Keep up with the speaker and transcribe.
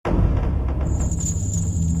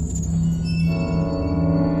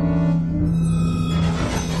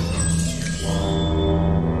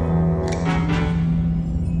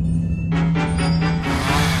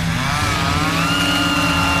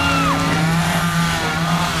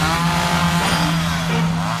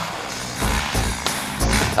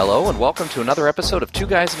Hello and welcome to another episode of Two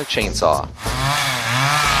Guys and a Chainsaw.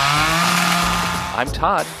 I'm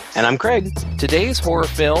Todd. And I'm Craig. Today's horror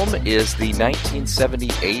film is the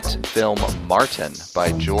 1978 film Martin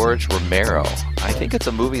by George Romero. I think it's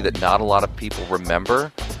a movie that not a lot of people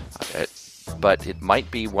remember, but it might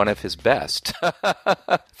be one of his best.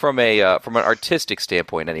 From an artistic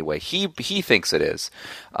standpoint anyway. He thinks it is.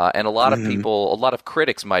 And a lot of people, a lot of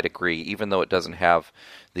critics might agree, even though it doesn't have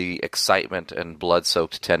the excitement and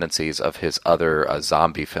blood-soaked tendencies of his other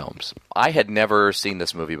zombie films. I had never seen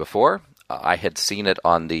this movie before. I had seen it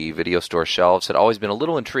on the video store shelves, had always been a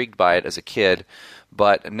little intrigued by it as a kid,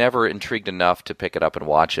 but never intrigued enough to pick it up and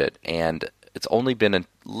watch it. And it's only been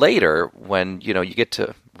later when, you get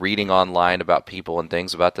to reading online about people and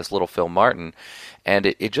things about this little film Martin, and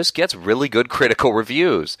it just gets really good critical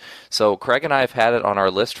reviews. So Craig and I have had it on our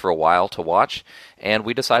list for a while to watch, and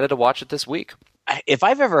we decided to watch it this week. If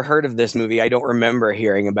I've ever heard of this movie, I don't remember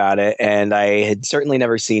hearing about it, and I had certainly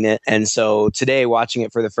never seen it. And so today, watching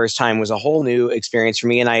it for the first time was a whole new experience for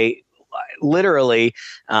me. And I literally,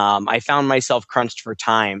 I found myself crunched for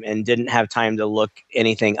time and didn't have time to look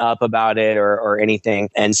anything up about it or anything.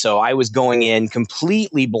 And so I was going in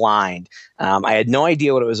completely blind. I had no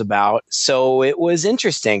idea what it was about. So it was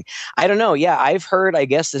interesting. I don't know. Yeah, I've heard, I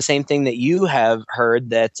guess, the same thing that you have heard,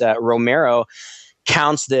 that Romero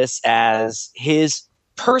counts this as his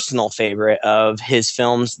personal favorite of his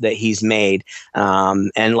films that he's made.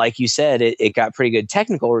 And like you said, it got pretty good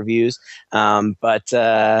technical reviews. But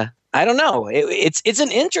I don't know. It's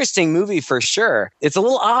an interesting movie for sure. It's a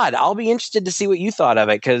little odd. I'll be interested to see what you thought of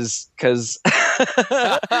it because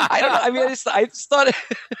I don't know. I mean, I just thought.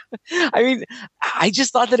 I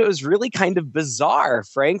just thought that it was really kind of bizarre,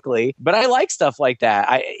 frankly. But I like stuff like that.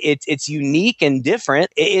 It's unique and different.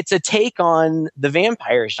 It's a take on the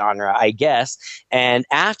vampire genre, I guess. And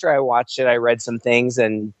after I watched it, I read some things,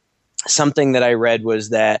 and something that I read was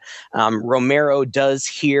that Romero does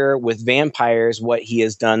here with vampires what he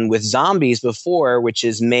has done with zombies before, which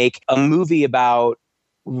is make a movie about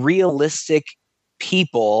realistic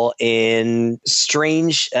people in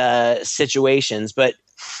strange situations. But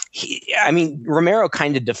Romero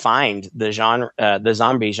kind of defined the genre, the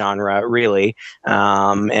zombie genre, really.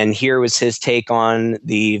 And here was his take on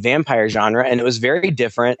the vampire genre, and it was very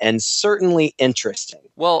different and certainly interesting.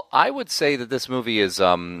 Well, I would say that this movie is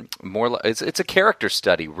it's a character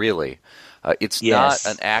study, really. It's not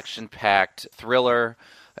an action-packed thriller.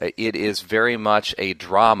 It is very much a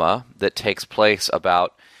drama that takes place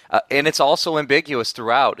about, and it's also ambiguous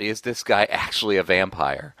throughout, is this guy actually a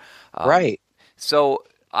vampire? Right. So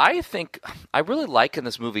I think I really liken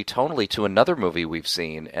this movie tonally to another movie we've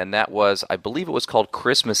seen, and that was, I believe it was called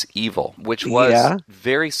Christmas Evil, which was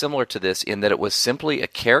very similar to this in that it was simply a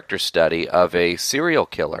character study of a serial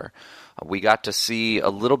killer. We got to see a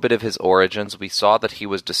little bit of his origins. We saw that he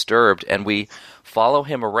was disturbed, and we follow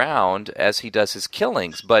him around as he does his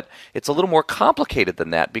killings. But it's a little more complicated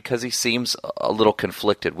than that because he seems a little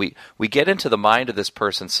conflicted. We get into the mind of this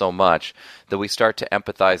person so much that we start to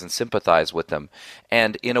empathize and sympathize with them.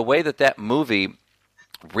 And in a way that movie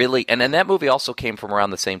really... And that movie also came from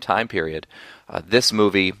around the same time period. This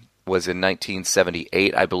movie was in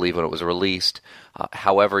 1978, I believe, when it was released.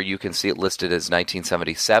 However, you can see it listed as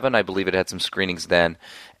 1977. I believe it had some screenings then.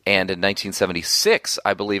 And in 1976,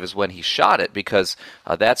 I believe, is when he shot it, because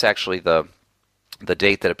that's actually the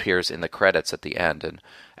date that appears in the credits at the end. And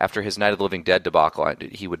after his Night of the Living Dead debacle,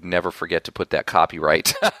 he would never forget to put that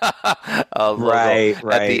copyright logo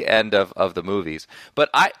at the end of the movies. But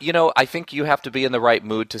I think you have to be in the right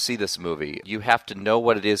mood to see this movie. You have to know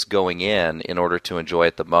what it is going in order to enjoy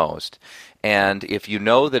it the most. And if you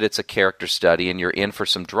know that it's a character study and you're in for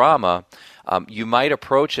some drama, you might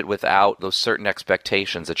approach it without those certain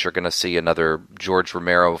expectations that you're going to see another George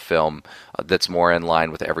Romero film that's more in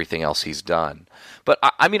line with everything else he's done. But,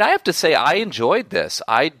 I have to say, I enjoyed this.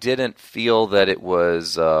 I didn't feel that it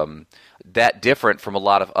was that different from a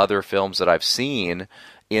lot of other films that I've seen,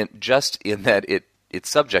 in that it's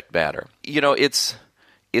subject matter. It's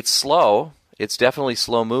slow. It's definitely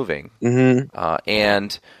slow moving.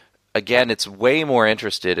 And again, it's way more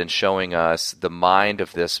interested in showing us the mind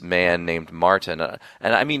of this man named Martin.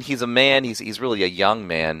 And he's a man, he's really a young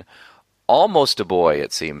man, almost a boy,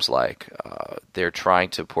 it seems like. They're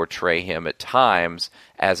trying to portray him at times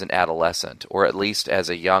as an adolescent, or at least as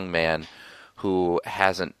a young man who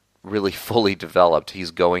hasn't really fully developed.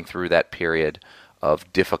 He's going through that period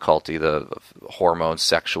of difficulty, the hormone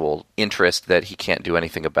sexual interest that he can't do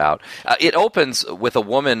anything about. It opens with a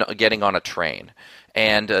woman getting on a train.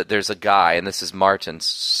 And there's a guy, and this is Martin,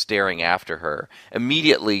 staring after her.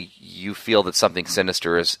 Immediately, you feel that something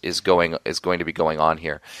sinister is going to be going on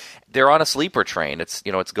here. They're on a sleeper train. It's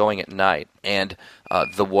going at night, and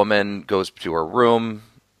the woman goes to her room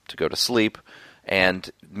to go to sleep. And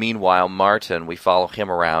meanwhile, Martin, we follow him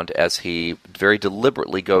around as he very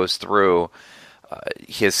deliberately goes through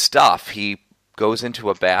his stuff. He goes into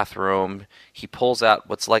a bathroom. He pulls out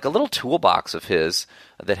what's like a little toolbox of his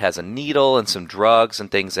that has a needle and some drugs and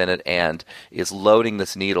things in it, and is loading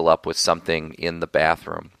this needle up with something in the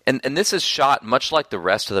bathroom. And this is shot much like the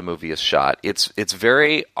rest of the movie is shot. It's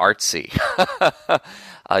very artsy.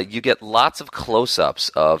 You get lots of close-ups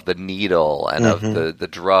of the needle and of the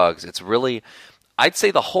drugs. It's really... I'd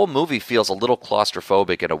say the whole movie feels a little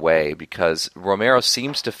claustrophobic in a way because Romero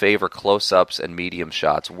seems to favor close-ups and medium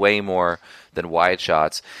shots way more than wide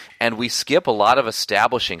shots, and we skip a lot of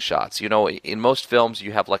establishing shots. In most films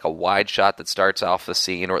you have like a wide shot that starts off the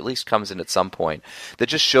scene, or at least comes in at some point, that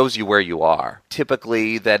just shows you where you are.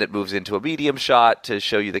 Typically then it moves into a medium shot to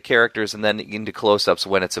show you the characters, and then into close-ups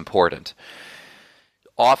when it's important.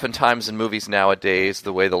 Oftentimes in movies nowadays,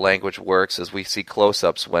 the way the language works is we see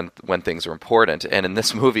close-ups when things are important. And in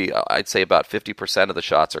this movie, I'd say about 50% of the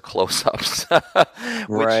shots are close-ups.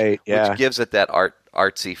 Which gives it that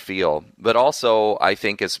artsy feel. But also, I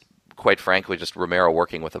think, is quite frankly just Romero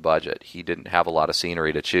working with a budget. He didn't have a lot of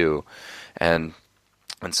scenery to chew. And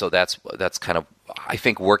so that's kind of, I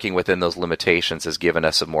think, working within those limitations has given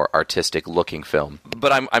us a more artistic looking film.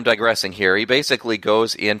 But I'm digressing here. He basically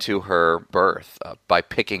goes into her berth by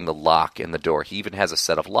picking the lock in the door. He even has a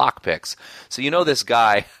set of lock picks. So this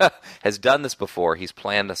guy has done this before. He's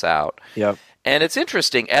planned this out. Yep. And it's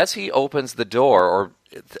interesting, as he opens the door, or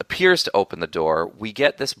appears to open the door, we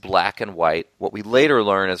get this black and white, what we later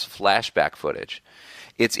learn is flashback footage.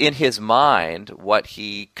 It's in his mind what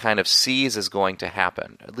he kind of sees is going to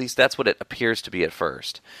happen. At least that's what it appears to be at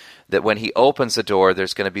first. That when he opens the door,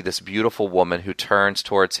 there's going to be this beautiful woman who turns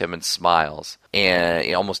towards him and smiles,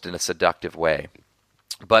 and almost in a seductive way.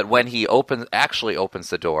 But when he actually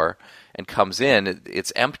opens the door and comes in,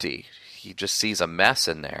 it's empty. He just sees a mess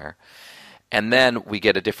in there. And then we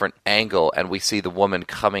get a different angle, and we see the woman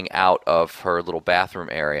coming out of her little bathroom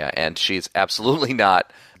area, and she's absolutely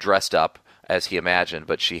not dressed up as he imagined,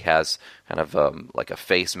 but she has kind of like a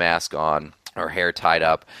face mask on, her hair tied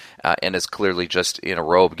up, and is clearly just in a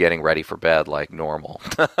robe getting ready for bed like normal.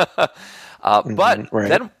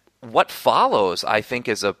 Then what follows, I think,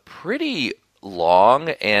 is a pretty long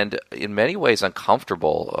and in many ways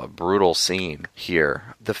uncomfortable, brutal scene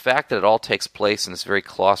here. The fact that it all takes place in this very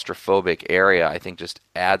claustrophobic area, I think, just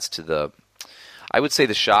adds to the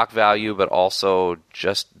shock value, but also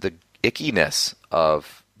just the ickiness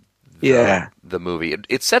of the movie.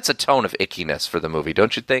 It sets a tone of ickiness for the movie,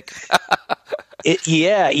 don't you think?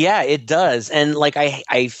 It does. And like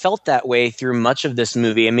I felt that way through much of this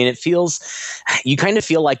movie. I mean, you kind of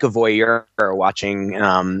feel like a voyeur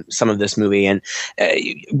watching some of this movie. And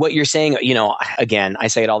what you're saying, again, I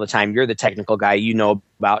say it all the time, you're the technical guy,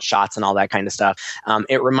 about shots and all that kind of stuff.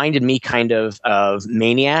 It reminded me kind of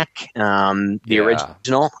Maniac, the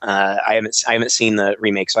original. I haven't seen the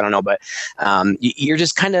remake, so I don't know, but you're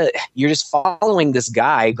just following this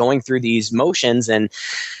guy going through these motions, and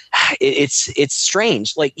it's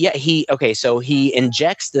strange. Like, so he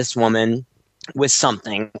injects this woman with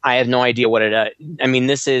something. I have no idea what it is. I mean,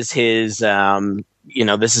 this is his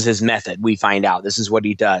this is his method. We find out this is what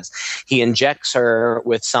he does. He injects her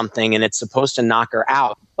with something, and it's supposed to knock her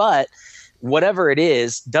out, but whatever it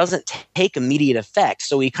is doesn't take immediate effect.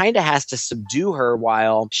 So he kind of has to subdue her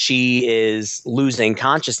while she is losing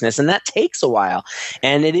consciousness, and that takes a while.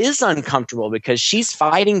 And it is uncomfortable because she's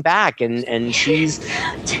fighting back, and she's...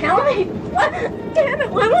 Tell me! What? Damn it,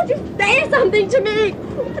 why won't you say something to me?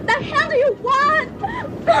 What the hell do you want?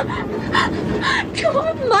 Come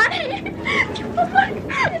on, money! Come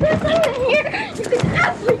on! There's something here! You can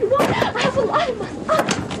have what you want! I have a lot of money!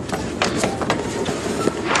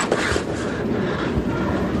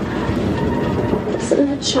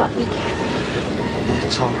 That shot me.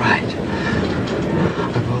 It's all right.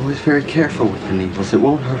 I'm always very careful with the needles. It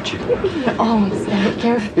won't hurt you. You're always very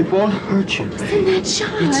careful. It won't hurt you. What's in that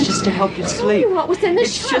shot? It's just to help you sleep. What was in the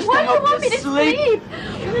shot? Why do you want me to sleep?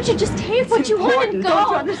 Why don't you just take what you want and go? Don't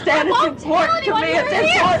you understand? It's important to me.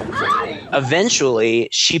 It's important to me. Eventually,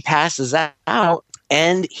 she passes out,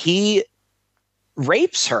 and he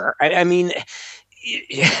rapes her. I mean...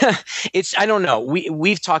 It's, I don't know.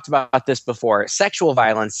 We've talked about this before. Sexual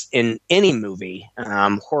violence in any movie,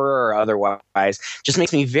 horror or otherwise, just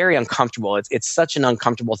makes me very uncomfortable. It's such an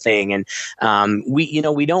uncomfortable thing, and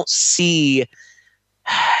we don't see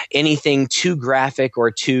anything too graphic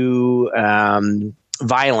or too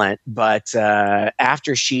violent, but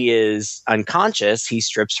after she is unconscious, he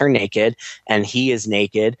strips her naked, and he is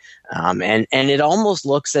naked, and it almost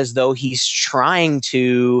looks as though he's trying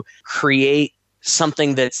to create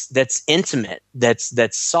something that's intimate,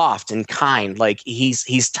 that's soft and kind. Like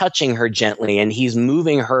he's touching her gently, and he's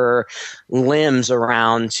moving her limbs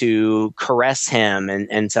around to caress him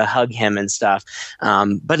and to hug him and stuff.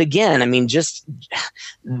 But again, I mean, just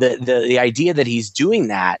the idea that he's doing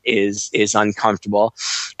that is uncomfortable.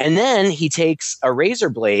 And then he takes a razor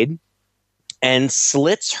blade and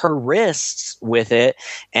slits her wrists with it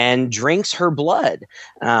and drinks her blood.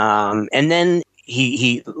 And then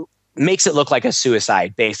he makes it look like a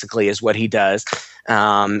suicide, basically, is what he does.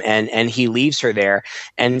 And he leaves her there.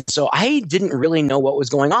 And so I didn't really know what was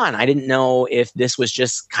going on. I didn't know if this was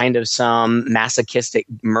just kind of some masochistic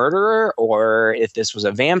murderer or if this was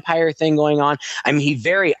a vampire thing going on. I mean, he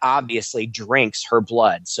very obviously drinks her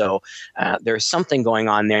blood. So there's something going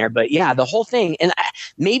on there. But yeah, the whole thing, and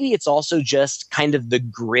maybe it's also just kind of the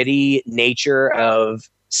gritty nature of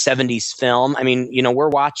 70s film. I mean, we're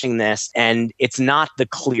watching this and it's not the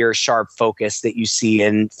clear, sharp focus that you see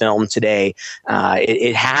in film today.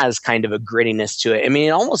 It has kind of a grittiness to it. I mean,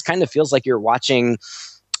 it almost kind of feels like you're watching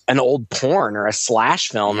an old porn or a slash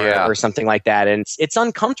film or something like that. And it's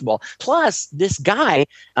uncomfortable. Plus, this guy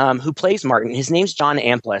who plays Martin, his name's John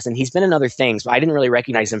Amplas, and he's been in other things, but I didn't really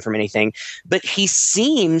recognize him from anything. But he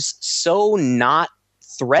seems so not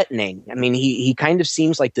threatening. I mean, he kind of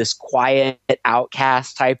seems like this quiet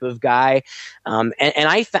outcast type of guy. And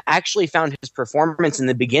I actually found his performance in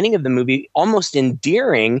the beginning of the movie almost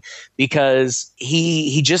endearing because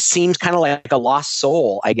he just seems kind of like a lost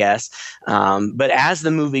soul, I guess. But as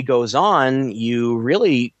the movie goes on, you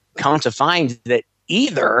really come to find that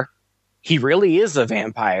either he really is a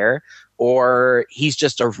vampire or he's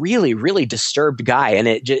just a really, really disturbed guy. And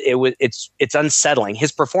it's unsettling.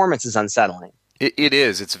 His performance is unsettling. It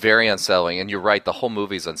is. It's very unsettling. And you're right, the whole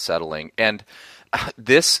movie's unsettling. And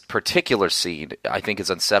this particular scene, I think, is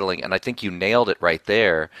unsettling. And I think you nailed it right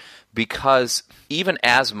there. Because even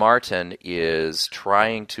as Martin is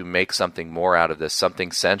trying to make something more out of this,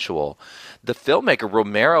 something sensual, the filmmaker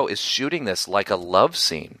Romero is shooting this like a love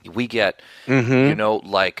scene. We get,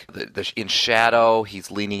 like in shadow, he's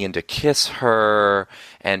leaning in to kiss her,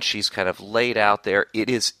 and she's kind of laid out there. It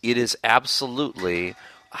is absolutely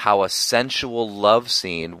how a sensual love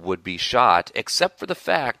scene would be shot, except for the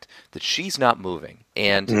fact that she's not moving,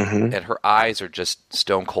 and her eyes are just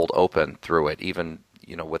stone cold open through it, even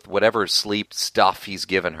with whatever sleep stuff he's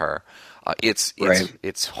given her.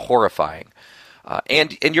 It's horrifying.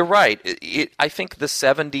 And you're right. I think the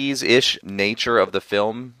 70s-ish nature of the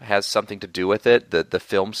film has something to do with it. The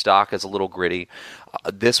film stock is a little gritty.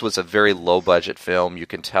 This was a very low-budget film. You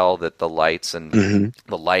can tell that the lights and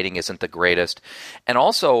the lighting isn't the greatest. And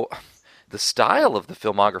also, the style of the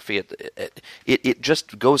filmography, it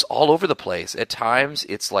just goes all over the place. At times,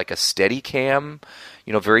 it's like a steady cam,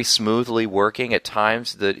 very smoothly working. At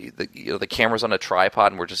times, the camera's on a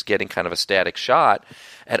tripod and we're just getting kind of a static shot.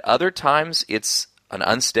 At other times, it's an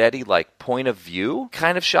unsteady, like, point of view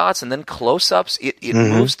kind of shots, and then close-ups. It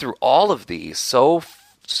moves through all of these so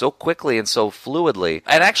quickly and so fluidly.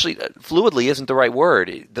 And actually, fluidly isn't the right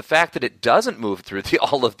word. The fact that it doesn't move through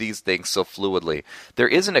all of these things so fluidly, there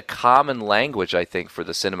isn't a common language, I think, for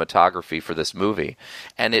the cinematography for this movie.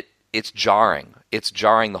 And it's jarring. It's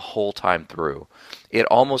jarring the whole time through. It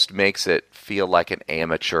almost makes it feel like an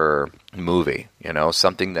amateur movie,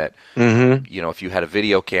 something that, if you had a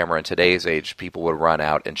video camera in today's age, people would run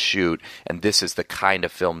out and shoot, and this is the kind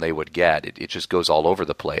of film they would get. It just goes all over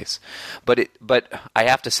the place. But I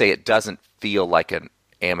have to say, it doesn't feel like a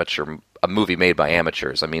movie made by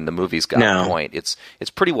amateurs. I mean, the movie's got a point. It's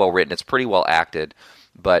pretty well written. It's pretty well acted,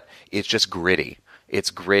 but it's just gritty. It's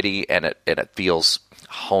gritty, and it feels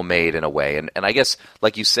homemade in a way. And I guess,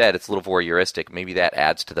 like you said, it's a little voyeuristic. Maybe that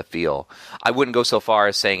adds to the feel. I wouldn't go so far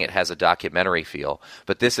as saying it has a documentary feel,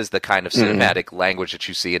 but this is the kind of cinematic language that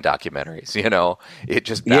you see in documentaries. It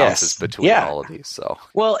just bounces between all of these. So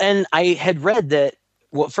well, and I had read that.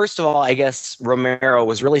 Well, first of all, I guess Romero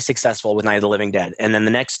was really successful with Night of the Living Dead. And then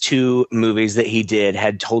the next two movies that he did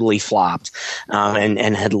had totally flopped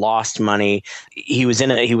and had lost money. He was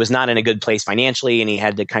not in a good place financially, and he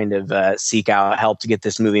had to kind of seek out help to get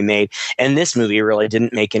this movie made. And this movie really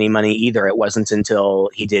didn't make any money either. It wasn't until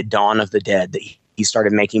he did Dawn of the Dead that he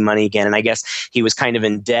started making money again. And I guess he was kind of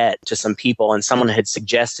in debt to some people, and someone had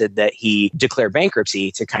suggested that he declare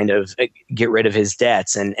bankruptcy to kind of get rid of his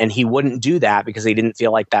debts. And he wouldn't do that because he didn't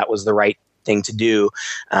feel like that was the right thing to do,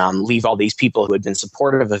 leave all these people who had been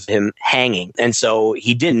supportive of him hanging. And so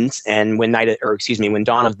he didn't. And when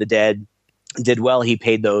Dawn of the Dead did well, he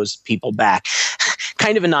paid those people back.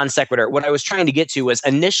 Kind of a non sequitur. What I was trying to get to was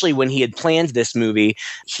initially when he had planned this movie,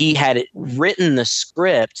 he had written the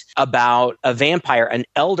script about a vampire, an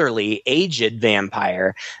elderly, aged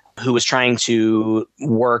vampire who was trying to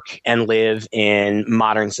work and live in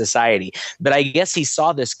modern society. But I guess he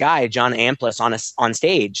saw this guy, John Amplas, on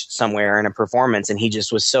stage somewhere in a performance, and he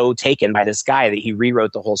just was so taken by this guy that he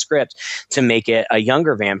rewrote the whole script to make it a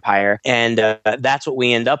younger vampire. And that's what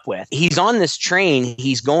we end up with. He's on this train.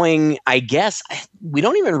 He's going, I guess, we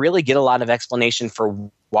don't even really get a lot of explanation for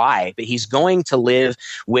why, but he's going to live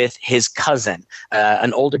with his cousin,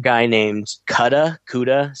 an older guy named Cuda,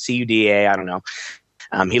 Cuda, I don't know.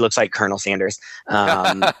 He looks like Colonel Sanders,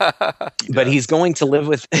 but he's going to live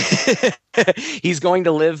with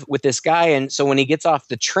this guy. And so when he gets off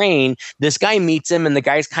the train, this guy meets him, and the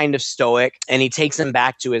guy's kind of stoic, and he takes him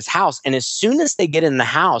back to his house. And as soon as they get in the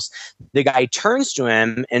house, the guy turns to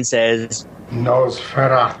him and says,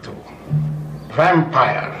 Nosferatu,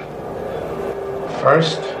 vampire.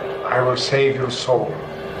 First, I will save your soul.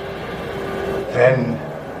 Then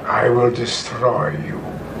I will destroy you.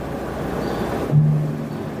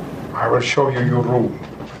 I will show you your room.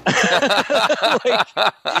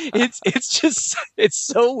 It's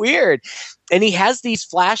so weird. And he has these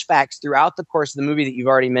flashbacks throughout the course of the movie that you've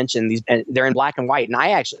already mentioned. And they're in black and white. And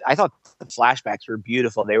I thought the flashbacks were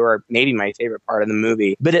beautiful. They were maybe my favorite part of the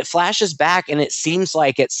movie. But it flashes back, and it seems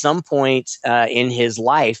like at some point in his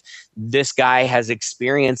life, this guy has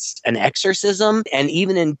experienced an exorcism. And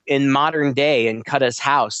even in modern day, in Cuda's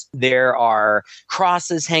house, there are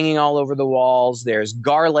crosses hanging all over the walls. There's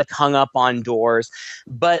garlic hung up on doors.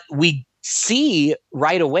 But we see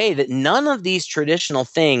right away that none of these traditional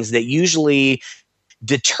things that usually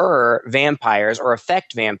deter vampires or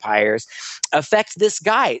affect vampires affect this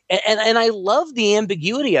guy. And I love the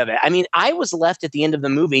ambiguity of it. I mean, I was left at the end of the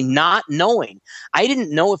movie not knowing. I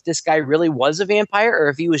didn't know if this guy really was a vampire or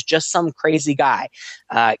if he was just some crazy guy.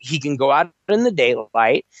 He can go out in the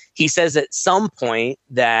daylight. He says at some point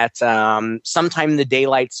that sometime the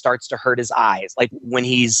daylight starts to hurt his eyes, like when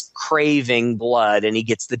he's craving blood and he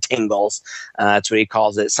gets the tingles. That's what he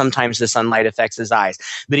calls it. Sometimes the sunlight affects his eyes.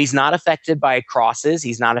 But he's not affected by crosses.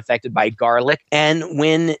 He's not affected by garlic. And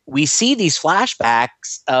when we see these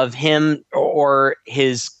flashbacks of him or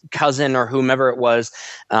his cousin or whomever it was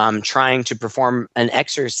trying to perform an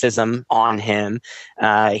exorcism on him,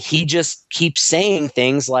 he just keeps saying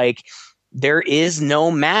things like, there is no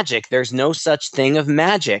magic. There's no such thing of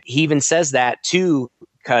magic. He even says that to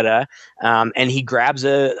Cuda, and he grabs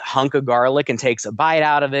a hunk of garlic and takes a bite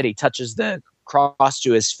out of it. He touches the cross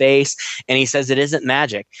to his face, and he says it isn't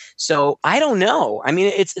magic. So I don't know. I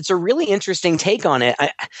mean, it's a really interesting take on it.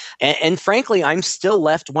 And frankly, I'm still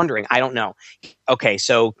left wondering. I don't know. Okay,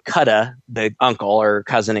 so Cuda, the uncle or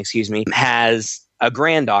cousin, excuse me, has a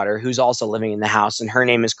granddaughter who's also living in the house, and her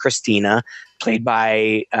name is Christina, played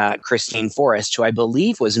by Christine Forrest, who I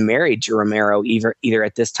believe was married to Romero either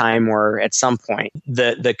at this time or at some point.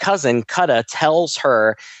 The cousin, Cuda, tells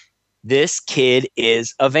her, this kid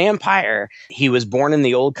is a vampire. He was born in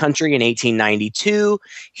the old country in 1892.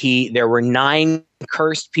 There were 9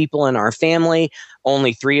 cursed people in our family.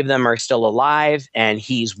 Only 3 of them are still alive, and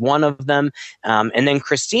he's one of them. And then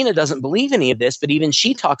Christina doesn't believe any of this, but even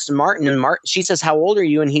she talks to Martin, and she says, how old are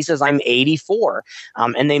you? And he says, I'm 84.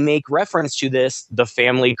 And they make reference to this, the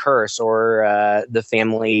family curse or the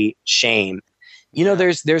family shame. You know,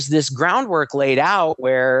 there's this groundwork laid out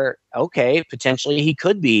where, okay, potentially he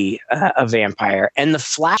could be a vampire. And the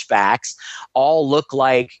flashbacks all look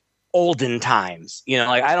like olden times, you know,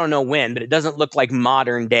 like I don't know when, but it doesn't look like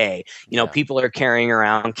modern day. You know, people are carrying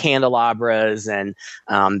around candelabras and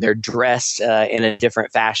they're dressed in a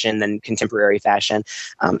different fashion than contemporary fashion.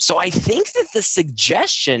 So I think that the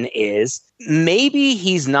suggestion is maybe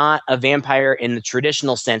he's not a vampire in the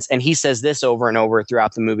traditional sense. And he says this over and over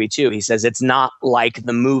throughout the movie too. He says it's not like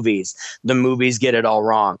the movies. The movies get it all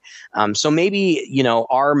wrong. So maybe, you know,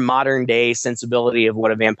 our modern day sensibility of what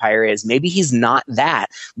a vampire is, maybe he's not that.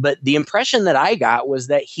 But the impression that I got was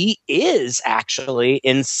that he is actually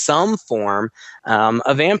in some form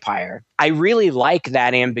a vampire. I really like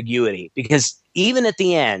that ambiguity because even at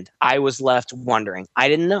the end, I was left wondering. I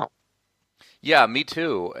didn't know. Yeah, me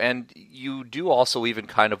too. And you do also even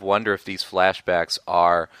kind of wonder if these flashbacks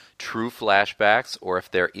are true flashbacks or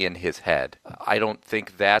if they're in his head. I don't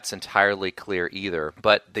think that's entirely clear either,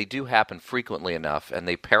 but they do happen frequently enough, and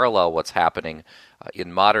they parallel what's happening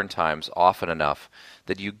in modern times often enough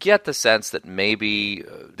that you get the sense that maybe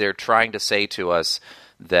they're trying to say to us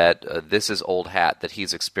that this is old hat, that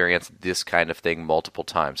he's experienced this kind of thing multiple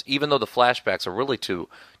times, even though the flashbacks are really to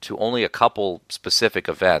only a couple specific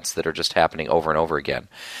events that are just happening over and over again.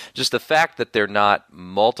 Just the fact that they're not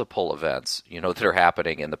multiple events, that are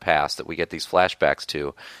happening in the past that we get these flashbacks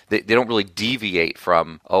to, they don't really deviate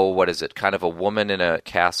from, what is it, kind of a woman in a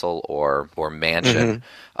castle or mansion.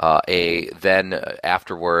 Then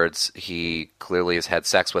afterwards, he clearly has had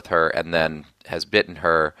sex with her and then has bitten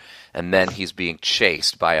her, and then he's being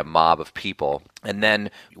chased by a mob of people. And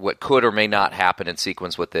then what could or may not happen in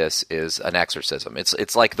sequence with this is an exorcism.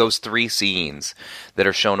 It's like those three scenes that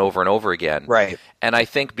are shown over and over again. Right. And I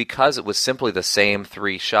think because it was simply the same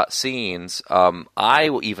three shot scenes,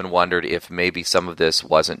 I even wondered if maybe some of this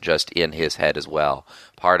wasn't just in his head as well.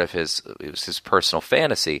 Part of it was his personal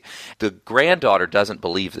fantasy. The granddaughter doesn't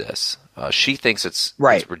believe this. She thinks it's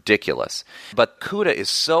ridiculous. But Cuda is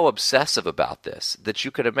so obsessive about this that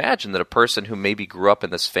you could imagine that a person who maybe grew up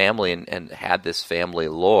in this family and had this family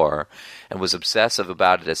lore and was obsessive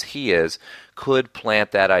about it as he is could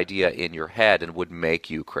plant that idea in your head and would make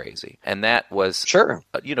you crazy. And that was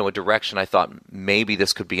a direction I thought maybe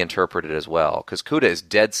this could be interpreted as well, because Cuda is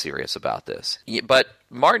dead serious about this. But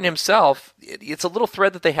Martin himself, it's a little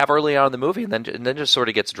thread that they have early on in the movie and then just sort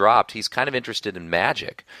of gets dropped. He's kind of interested in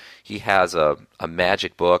magic. He has a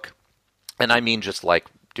magic book, and I mean just like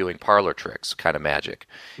doing parlor tricks kind of magic.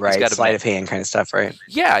 Right, he's got sleight of hand kind of stuff, right?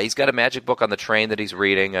 Yeah, he's got a magic book on the train that he's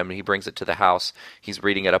reading. I mean, he brings it to the house. He's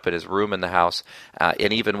reading it up in his room in the house.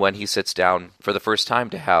 And even when he sits down for the first time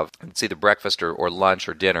to have, it's either breakfast or lunch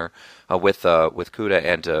or dinner with Cuda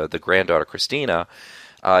and the granddaughter, Christina,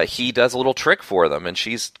 he does a little trick for them, and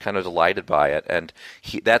she's kind of delighted by it. And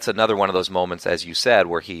that's another one of those moments, as you said,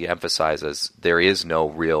 where he emphasizes there is no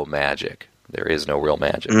real magic. There is no real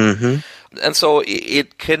magic. Mm-hmm. And so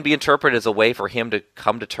it can be interpreted as a way for him to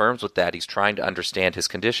come to terms with that. He's trying to understand his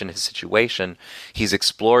condition, his situation. He's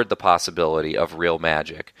explored the possibility of real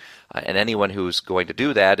magic. And anyone who's going to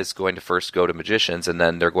do that is going to first go to magicians, and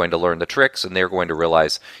then they're going to learn the tricks, and they're going to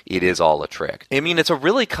realize it is all a trick. I mean, it's a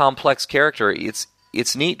really complex character. It's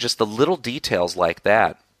neat, just the little details like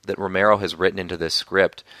that Romero has written into this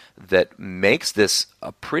script that makes this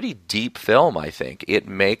a pretty deep film, I think. It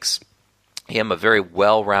makes him a very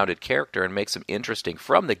well-rounded character and makes him interesting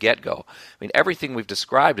from the get-go. I mean, everything we've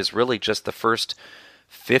described is really just the first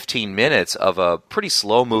 15 minutes of a pretty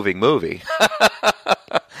slow-moving movie.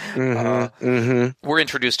 We're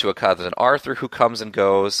introduced to a cousin, Arthur, who comes and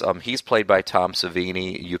goes. He's played by Tom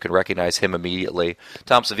Savini. You can recognize him immediately.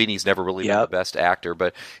 Tom Savini's never really been the best actor,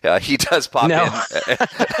 but he does pop in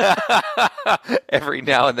every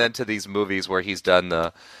now and then to these movies where he's done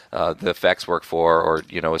the effects work for, or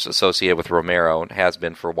is associated with Romero and has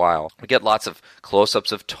been for a while. We get lots of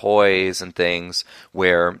close-ups of toys and things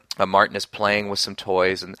where Martin is playing with some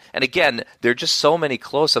toys, and again, there are just so many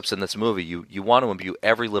close-ups in this movie. You want to imbue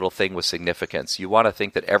every little thing with significance. You want to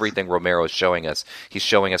think that everything Romero is showing us, he's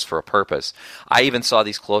showing us for a purpose. I even saw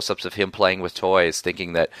these close-ups of him playing with toys,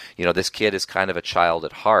 thinking that this kid is kind of a child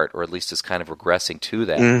at heart, or at least is kind of regressing to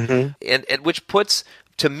that, and which puts,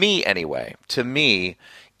 to me anyway,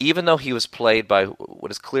 even though he was played by what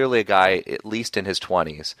is clearly a guy at least in his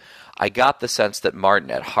 20s, I got the sense that Martin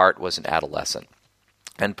at heart was an adolescent.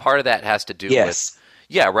 And part of that has to do with...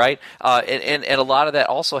 Yeah, right? And a lot of that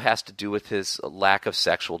also has to do with his lack of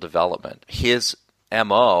sexual development. His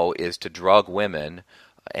MO is to drug women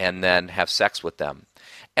and then have sex with them.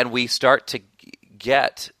 And we start to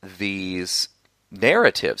get these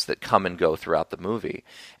narratives that come and go throughout the movie.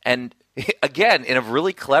 And again, in a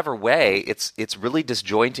really clever way, it's really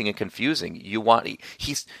disjointing and confusing.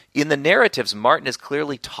 He's in the narratives, Martin is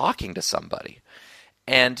clearly talking to somebody.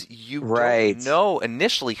 And you don't know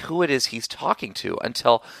initially who it is he's talking to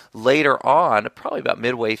until later on, probably about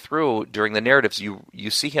midway through during the narratives, you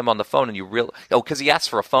see him on the phone and you realize, because he asks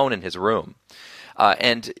for a phone in his room.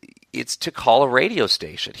 And it's to call a radio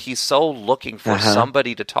station. He's so looking for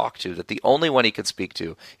somebody to talk to that the only one he can speak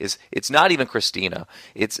to it's not even Christina.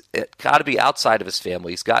 It got to be outside of his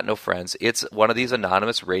family. He's got no friends. It's one of these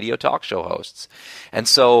anonymous radio talk show hosts. And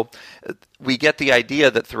so we get the idea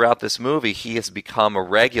that throughout this movie he has become a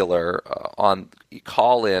regular on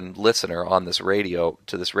call-in listener on this radio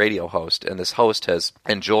to this radio host, and this host has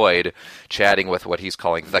enjoyed chatting with what he's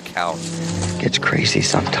calling the Count. Gets crazy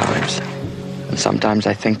sometimes. And sometimes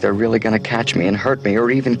I think they're really going to catch me and hurt me or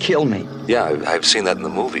even kill me. Yeah, I've seen that in the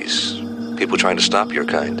movies. People trying to stop your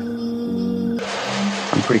kind.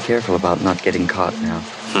 I'm pretty careful about not getting caught now.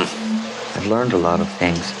 I've learned a lot of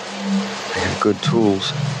things. I have good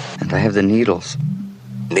tools, and I have the needles.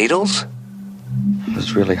 Needles? It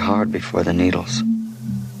was really hard before the needles.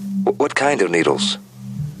 What kind of needles?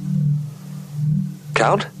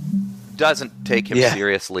 Count? Doesn't take him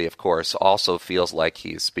seriously, of course, also feels like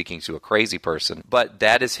he's speaking to a crazy person, but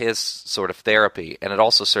that is his sort of therapy, and it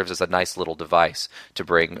also serves as a nice little device to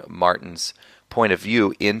bring Martin's point of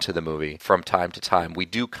view into the movie from time to time. We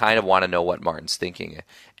do kind of want to know what Martin's thinking,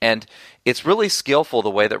 and it's really skillful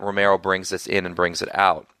the way that Romero brings this in and brings it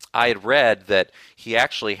out. I had read that he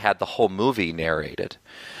actually had the whole movie narrated,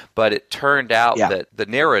 but it turned out that the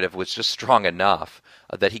narrative was just strong enough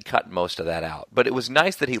that he cut most of that out. But it was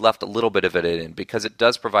nice that he left a little bit of it in, because it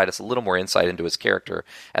does provide us a little more insight into his character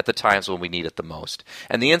at the times when we need it the most.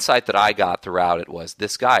 And the insight that I got throughout it was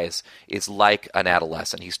this guy is like an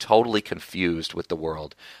adolescent. He's totally confused with the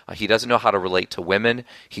world. He doesn't know how to relate to women.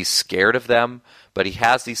 He's scared of them. But he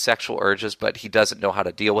has these sexual urges, but he doesn't know how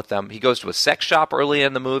to deal with them. He goes to a sex shop early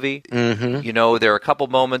in the movie. Mm-hmm. You know, there are a couple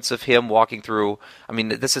moments of him walking through. I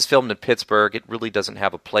mean, this is filmed in Pittsburgh. It really doesn't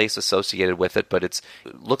have a place associated with it, but it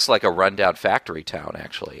looks like a rundown factory town,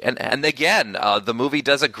 actually. And again, the movie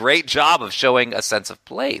does a great job of showing a sense of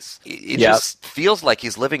place. It just feels like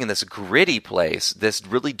he's living in this gritty place, this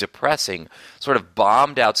really depressing, sort of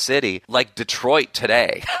bombed-out city, like Detroit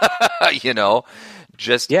today, you know?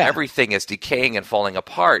 Just everything is decaying and falling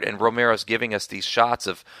apart, and Romero's giving us these shots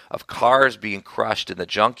of cars being crushed in the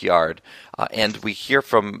junkyard, and we hear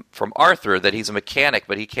from Arthur that he's a mechanic,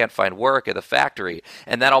 but he can't find work at the factory,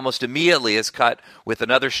 and that almost immediately is cut with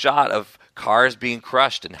another shot of cars being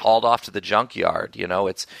crushed and hauled off to the junkyard. You know,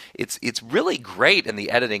 it's really great in the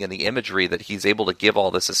editing and the imagery that he's able to give all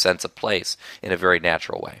this a sense of place in a very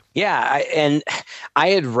natural way. Yeah, I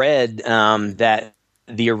had read that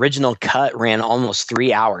the original cut ran almost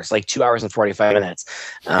 3 hours, like 2 hours and 45 minutes.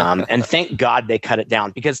 And thank God they cut it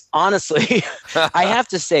down, because honestly, I have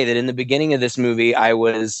to say that in the beginning of this movie, I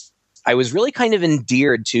was really kind of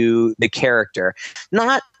endeared to the character,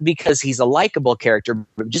 not because he's a likable character,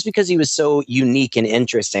 but just because he was so unique and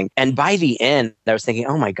interesting. And by the end, I was thinking,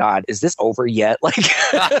 oh my God, is this over yet? Like,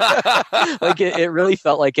 it really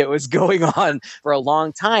felt like it was going on for a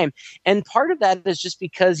long time. And part of that is just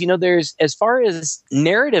because, you know, there's, as far as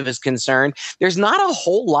narrative is concerned, there's not a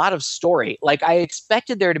whole lot of story. Like, I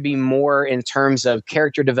expected there to be more in terms of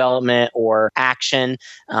character development or action.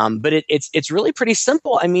 But it's really pretty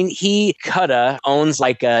simple. I mean, Kutta owns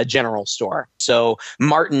like a general store. So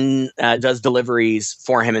Martin does deliveries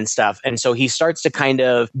for him and stuff. And so he starts to kind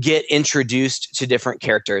of get introduced to different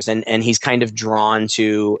characters, and he's kind of drawn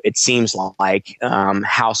to, it seems like,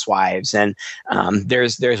 housewives. And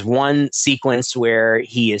there's one sequence where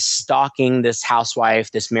he is stalking this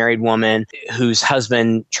housewife, this married woman whose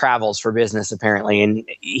husband travels for business apparently. And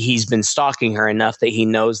he's been stalking her enough that he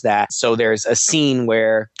knows that. So there's a scene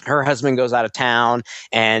where her husband goes out of town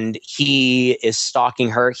and he is stalking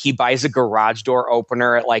her. He buys a garage door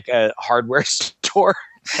opener at like a hardware store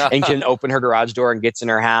and can open her garage door and gets in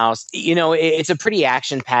her house. You know, it's a pretty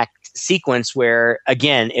action-packed sequence where,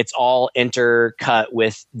 again, it's all intercut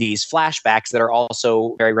with these flashbacks that are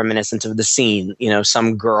also very reminiscent of the scene. You know,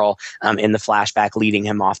 some girl in the flashback leading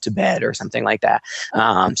him off to bed or something like that.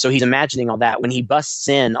 So he's imagining all that. When he busts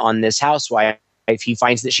in on this housewife, he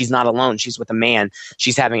finds that she's not alone. She's with a man.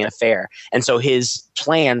 She's having an affair. And so his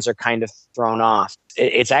plans are kind of thrown off.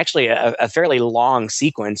 It's actually a fairly long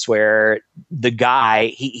sequence where the guy,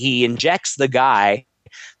 he injects the guy,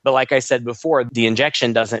 but like I said before, the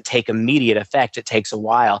injection doesn't take immediate effect. It takes a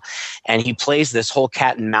while. And he plays this whole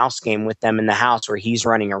cat and mouse game with them in the house where he's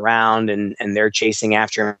running around and they're chasing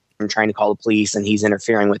after him, trying to call the police, and he's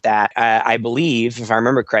interfering with that. I believe, if I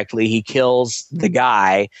remember correctly, he kills the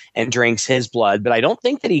guy and drinks his blood, but I don't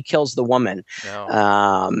think that he kills the woman.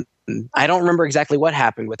 No. I don't remember exactly what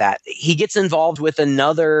happened with that. He gets involved with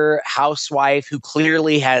another housewife who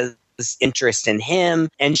clearly has interest in him,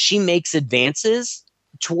 and she makes advances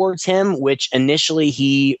towards him, which initially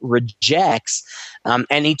he rejects.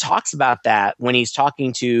 And he talks about that when he's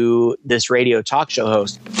talking to this radio talk show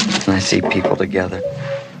host. I see people together.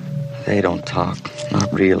 They don't talk.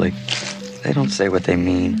 Not really. They don't say what they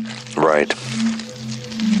mean. Right.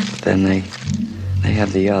 But then they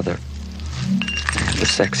have the other. They have the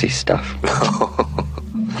sexy stuff.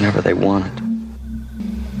 Whenever they want it.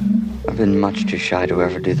 I've been much too shy to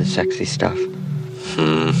ever do the sexy stuff.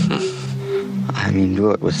 I mean,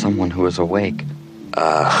 do it with someone who is awake.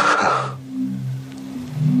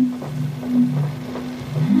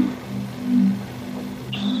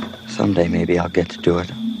 Someday maybe I'll get to do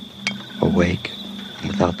it. Awake,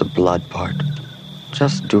 without the blood part.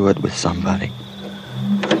 Just do it with somebody.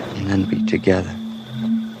 And then be together.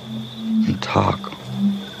 And talk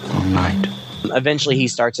all night. Eventually he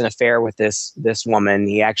starts an affair with this woman.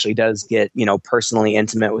 He actually does get, personally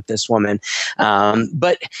intimate with this woman.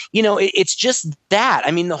 But, it's just that.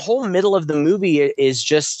 I mean, the whole middle of the movie is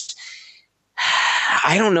just,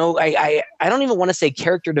 I don't know. I don't even want to say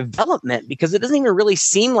character development, because it doesn't even really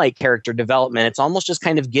seem like character development. It's almost just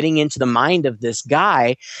kind of getting into the mind of this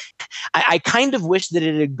guy. I kind of wish that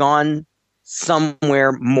it had gone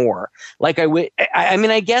somewhere more. Like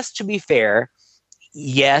I guess, to be fair,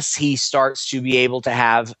 yes, he starts to be able to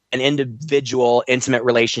have an individual, intimate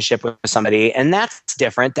relationship with somebody, and that's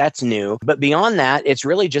different. That's new. But beyond that, it's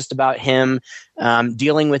really just about him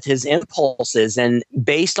dealing with his impulses. And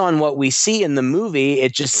based on what we see in the movie,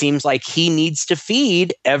 it just seems like he needs to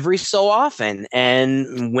feed every so often.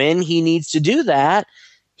 And when he needs to do that,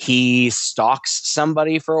 he stalks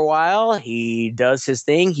somebody for a while. He does his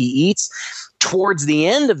thing. He eats. Towards the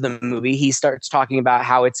end of the movie, he starts talking about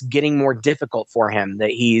how it's getting more difficult for him,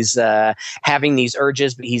 that he's having these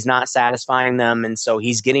urges, but he's not satisfying them. And so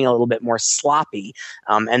he's getting a little bit more sloppy.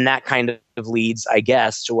 And that kind of leads, I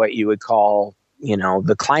guess, to what you would call,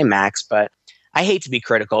 the climax. But I hate to be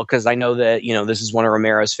critical, because I know that, this is one of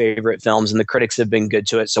Romero's favorite films and the critics have been good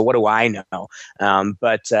to it. So what do I know?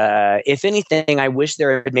 But if anything, I wish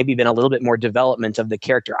there had maybe been a little bit more development of the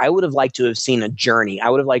character. I would have liked to have seen a journey. I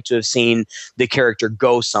would have liked to have seen the character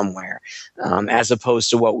go somewhere, as opposed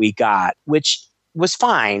to what we got, which was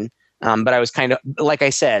fine. But I was kind of, like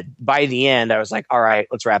I said, by the end, I was like, all right,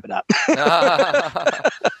 let's wrap it up.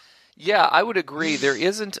 Yeah, I would agree. There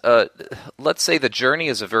isn't let's say the journey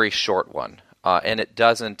is a very short one. And it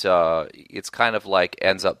doesn't, it's kind of like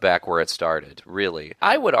ends up back where it started, really.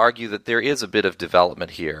 I would argue that there is a bit of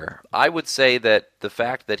development here. I would say that the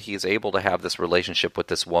fact that he's able to have this relationship with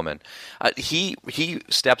this woman, he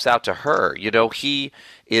steps out to her. He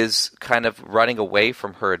is kind of running away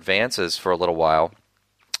from her advances for a little while.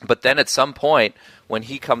 But then at some point, when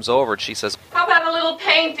he comes over, she says, "How about a little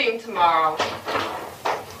painting tomorrow?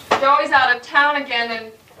 Joey's out of town again,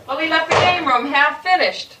 and, well, he left the game room half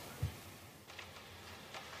finished."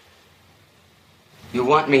 You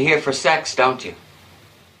want me here for sex, don't you?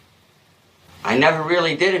 I never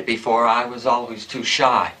really did it before. I was always too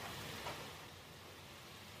shy.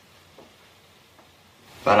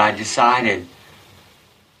 But I decided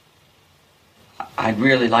I'd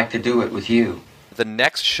really like to do it with you. The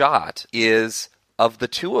next shot is of the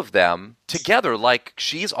two of them together, like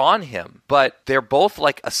she's on him, but they're both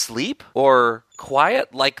like asleep or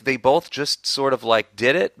quiet, like they both just sort of like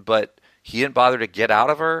did it, but he didn't bother to get out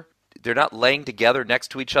of her. They're not laying together next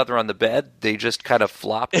to each other on the bed. They just kind of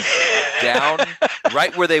flop down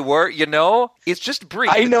right where they were, It's just brief.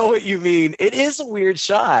 I know what you mean. It is a weird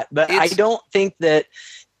shot, but I don't think that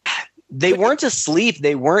they weren't asleep.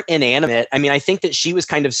 They weren't inanimate. I mean, I think that she was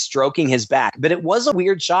kind of stroking his back, but it was a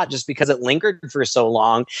weird shot just because it lingered for so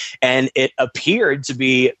long and it appeared to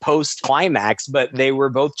be post-climax, but they were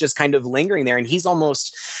both just kind of lingering there. And he's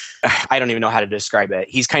almost, I don't even know how to describe it.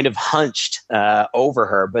 He's kind of hunched over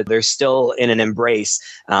her, but they're still in an embrace.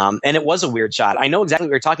 And it was a weird shot. I know exactly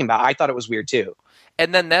what you're talking about. I thought it was weird too.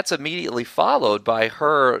 And then that's immediately followed by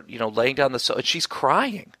her, laying down the sofa, and she's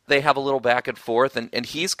crying. They have a little back and forth, and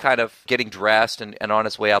he's kind of getting dressed and on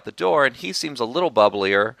his way out the door, and he seems a little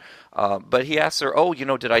bubblier. But he asks her,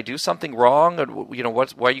 did I do something wrong? And,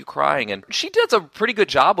 why are you crying? And she does a pretty good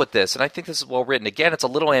job with this, and I think this is well written. Again, it's a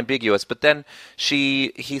little ambiguous, but then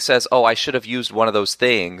he says, I should have used one of those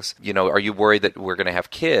things. Are you worried that we're going to have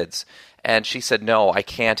kids? And she said, no, I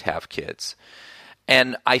can't have kids.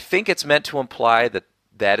 And I think it's meant to imply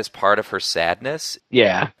that is part of her sadness.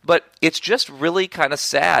 Yeah. But it's just really kind of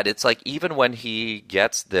sad. It's like even when he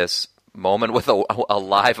gets this moment with a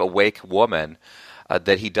live, awake woman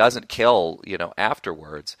that he doesn't kill,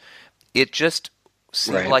 afterwards, it just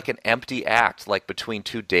seemed like an empty act, like between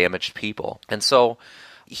two damaged people. And so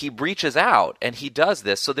he reaches out and he does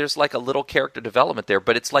this. So there's like a little character development there,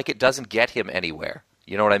 but it's like it doesn't get him anywhere.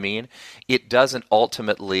 You know what I mean? It doesn't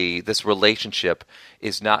ultimately, this relationship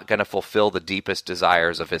is not going to fulfill the deepest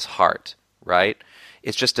desires of his heart, right?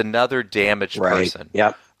 It's just another damaged person.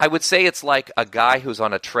 Yep. I would say it's like a guy who's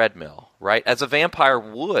on a treadmill, right? As a vampire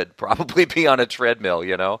would probably be on a treadmill,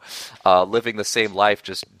 living the same life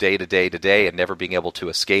just day to day to day and never being able to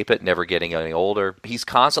escape it, never getting any older. He's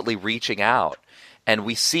constantly reaching out, and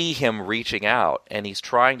we see him reaching out, and he's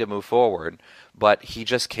trying to move forward, but he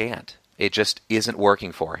just can't. It just isn't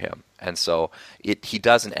working for him. And so he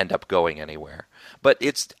doesn't end up going anywhere. But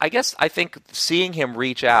I think seeing him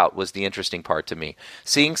reach out was the interesting part to me.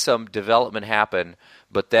 Seeing some development happen,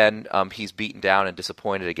 but then he's beaten down and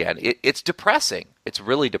disappointed again. It's depressing. It's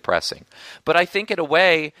really depressing. But I think in a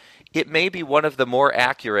way, it may be one of the more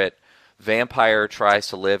accurate vampire tries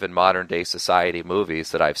to live in modern day society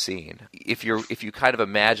movies that I've seen. If you kind of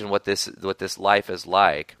imagine what this life is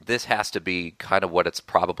like, this has to be kind of what it's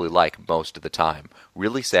probably like most of the time.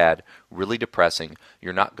 Really sad, really depressing.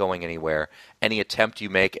 You're not going anywhere. Any attempt you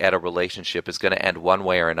make at a relationship is going to end one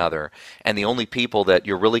way or another. And the only people that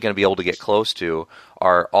you're really going to be able to get close to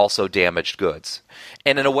are also damaged goods.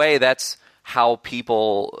 And in a way, that's how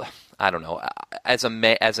people, I don't know, as a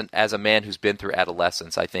man who's been through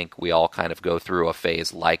adolescence, I think we all kind of go through a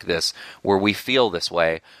phase like this where we feel this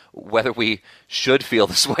way, whether we should feel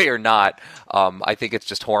this way or not. I think it's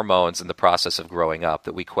just hormones in the process of growing up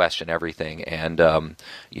that we question everything, and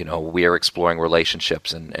we are exploring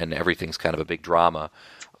relationships, and everything's kind of a big drama.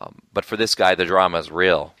 But for this guy, the drama is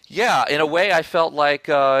real. Yeah, in a way, I felt like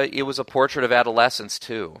it was a portrait of adolescence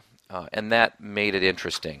too, and that made it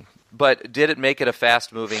interesting. But did it make it a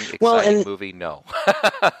fast-moving, exciting movie? No.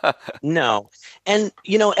 No. And,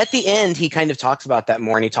 at the end, he kind of talks about that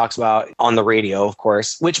more, and he talks about on the radio, of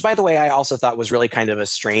course, which, by the way, I also thought was really kind of a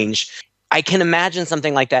strange... I can imagine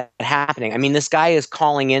something like that happening. I mean, this guy is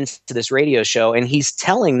calling into this radio show, and he's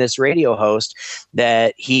telling this radio host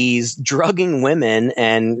that he's drugging women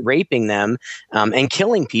and raping them and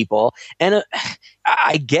killing people. And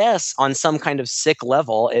I guess on some kind of sick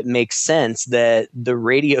level, it makes sense that the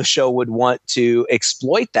radio show would want to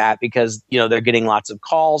exploit that because, they're getting lots of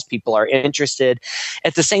calls. People are interested.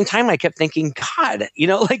 At the same time, I kept thinking, God,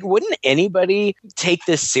 wouldn't anybody take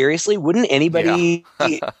this seriously? Wouldn't anybody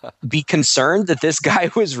be concerned that this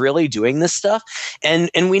guy was really doing this stuff?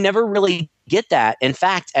 And we never really get that. In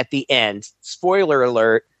fact, at the end, spoiler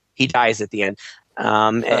alert, he dies at the end.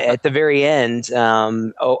 At the very end,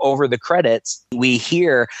 over the credits, we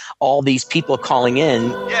hear all these people calling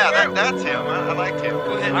in. Yeah, that's him. I liked him.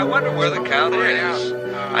 I wonder where the Count is.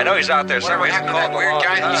 I know he's out there somewhere. He's called that weird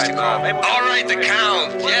guy that used to call. All right, the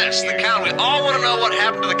Count. Yes, the Count. We all want to know what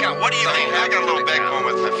happened to the Count. What do you think? I got a little back home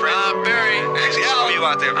with my friend. Barry. Yeah, you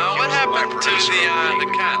out there. What happened to the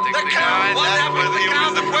Count? The Count. What happened to the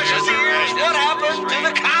Count? The question is, what happened to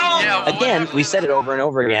the Count? Again, we said it over and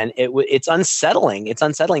over again. It's unsettling. It's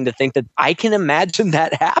unsettling to think that I can imagine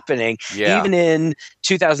that happening, even in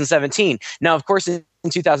 2017. Now, of course, in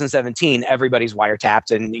 2017, everybody's wiretapped,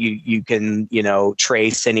 and you can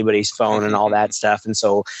trace anybody's phone and all that stuff, and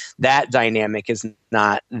so that dynamic is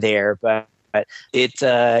not there. But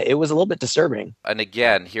it was a little bit disturbing. And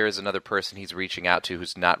again, here's another person he's reaching out to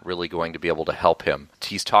who's not really going to be able to help him.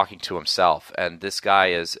 He's talking to himself, and this guy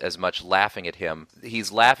is as much laughing at him.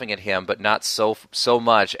 He's laughing at him, but not so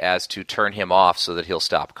much as to turn him off so that he'll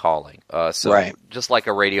stop calling. Right. Just like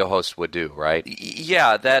a radio host would do, right?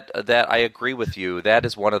 Yeah, that I agree with you. That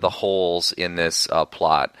is one of the holes in this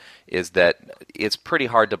plot, is that it's pretty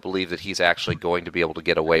hard to believe that he's actually going to be able to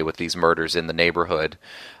get away with these murders in the neighborhood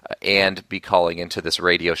and be calling into this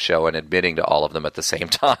radio show and admitting to all of them at the same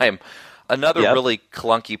time. Another really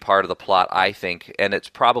clunky part of the plot, I think, and it's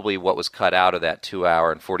probably what was cut out of that 2-hour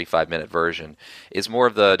and 45-minute version, is more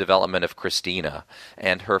of the development of Christina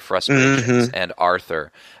and her frustrations and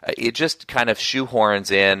Arthur. It just kind of shoehorns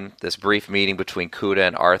in this brief meeting between Cuda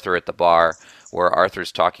and Arthur at the bar, where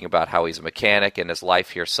Arthur's talking about how he's a mechanic and his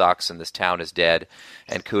life here sucks and this town is dead.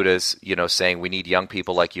 And Cuda's, saying, we need young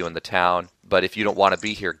people like you in the town, but if you don't want to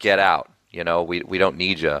be here, get out. We don't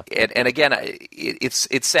need you. And again, it's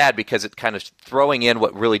sad because it kind of throwing in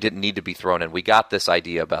what really didn't need to be thrown in. We got this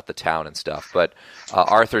idea about the town and stuff, but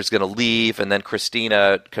Arthur's going to leave, and then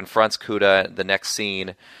Christina confronts Cuda the next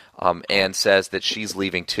scene and says that she's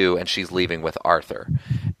leaving too, and she's leaving with Arthur.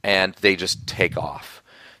 And they just take off.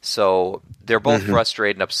 So they're both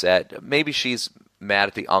frustrated and upset. Maybe she's mad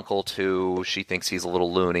at the uncle too. She thinks he's a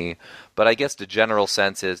little loony. But I guess the general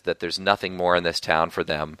sense is that there's nothing more in this town for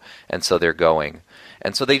them, and so they're going.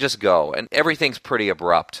 And so they just go, and everything's pretty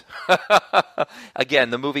abrupt. Again,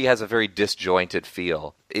 the movie has a very disjointed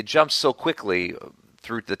feel. It jumps so quickly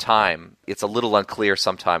through the time, it's a little unclear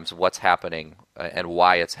sometimes what's happening and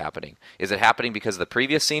why it's happening. Is it happening because of the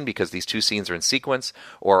previous scene, because these two scenes are in sequence,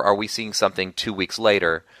 or are we seeing something 2 weeks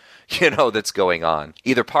later, that's going on?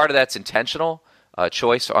 Either part of that's intentional,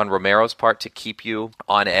 choice on Romero's part to keep you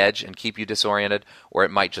on edge and keep you disoriented, or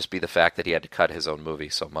it might just be the fact that he had to cut his own movie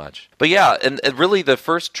so much. But yeah, and really the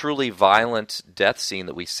first truly violent death scene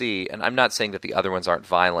that we see, and I'm not saying that the other ones aren't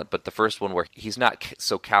violent, but the first one where he's not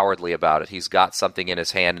so cowardly about it, he's got something in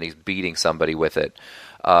his hand and he's beating somebody with it,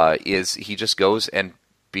 is he just goes and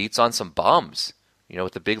beats on some bums.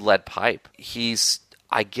 with the big lead pipe. He's,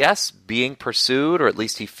 I guess, being pursued, or at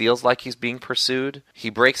least he feels like he's being pursued. He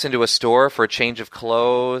breaks into a store for a change of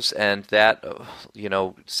clothes, and that,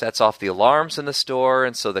 sets off the alarms in the store,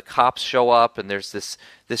 and so the cops show up, and there's this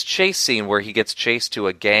chase scene where he gets chased to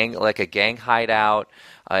a gang hideout,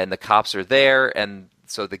 and the cops are there, and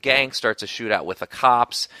so the gang starts a shootout with the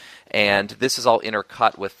cops, and this is all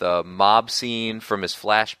intercut with the mob scene from his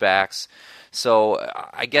flashbacks. So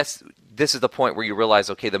I guess this is the point where you realize,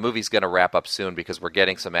 okay, the movie's going to wrap up soon because we're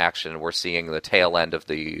getting some action and we're seeing the tail end of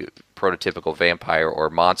the prototypical vampire or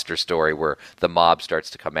monster story where the mob starts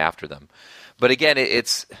to come after them. But again,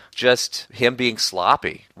 it's just him being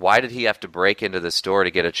sloppy. Why did he have to break into the store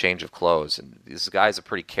to get a change of clothes? And this guy's a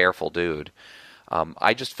pretty careful dude.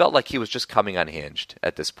 I just felt like he was just coming unhinged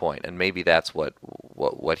at this point, and maybe that's what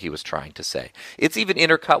he was trying to say. It's even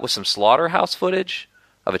intercut with some slaughterhouse footage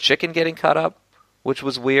of a chicken getting cut up, which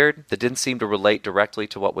was weird. That didn't seem to relate directly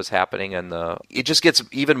to what was happening, and it just gets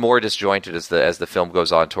even more disjointed as the film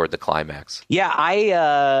goes on toward the climax. Yeah,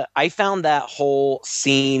 I found that whole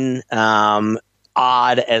scene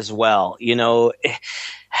odd as well.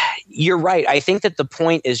 You're right. I think that the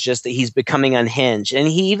point is just that he's becoming unhinged. And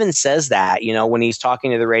he even says that, when he's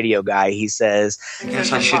talking to the radio guy, he says, I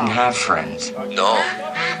guess I shouldn't have friends. No.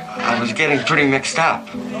 I was getting pretty mixed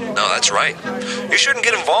up. No, that's right. You shouldn't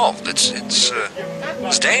get involved.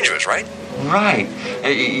 It's dangerous, right? Right.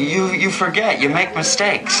 You forget. You make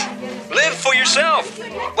mistakes. Live for yourself.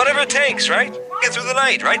 Whatever it takes, right? Get through the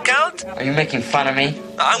night, right, Count? Are you making fun of me?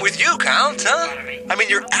 I'm with you, Count, huh? I mean,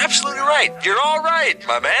 you're absolutely right. You're all right,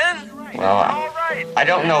 my man. Well, I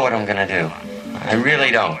don't know what I'm going to do. I really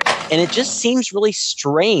don't. And it just seems really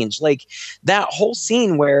strange. Like that whole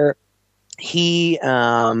scene where he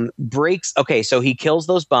breaks. Okay, so he kills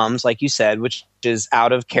those bums, like you said, which is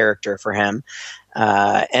out of character for him.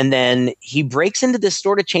 And then he breaks into this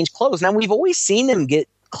store to change clothes. Now, we've always seen him get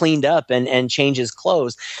cleaned up and change his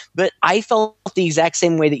clothes, but I felt the exact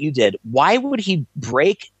same way that you did. Why would he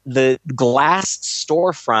break the glass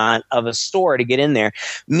storefront of a store to get in there?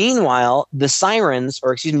 Meanwhile, the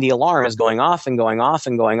the alarm is going off and going off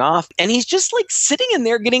and going off, and he's just like sitting in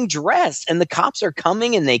there getting dressed, and the cops are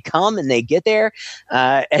coming, and they come and they get there,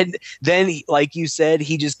 and then, like you said,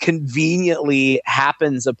 he just conveniently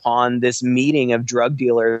happens upon this meeting of drug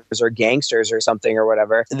dealers or gangsters or something or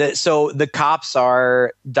whatever. So the cops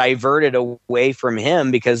are diverted away from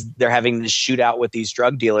him because they're having this shootout with these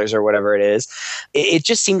drug dealers or whatever it is. It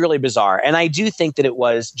just seemed really bizarre. And I do think that it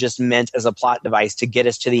was just meant as a plot device to get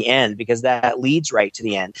us to the end, because that leads right to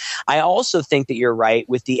the end. I also think that you're right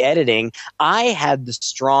with the editing. I had the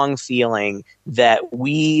strong feeling that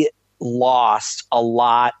we lost a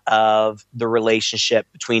lot of the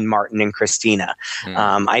relationship between Martin and Christina.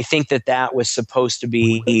 I think that was supposed to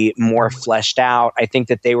be more fleshed out. I think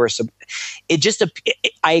that they were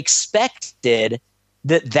I expected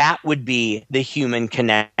that would be the human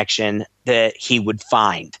connection that he would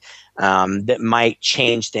find, that might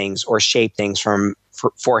change things or shape things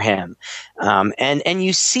for him. And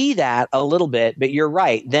you see that a little bit, but you're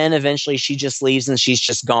right. Then eventually she just leaves and she's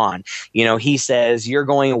just gone. He says, you're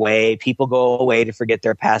going away. People go away to forget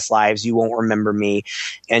their past lives. You won't remember me.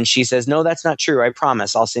 And she says, no, that's not true. I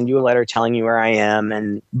promise. I'll send you a letter telling you where I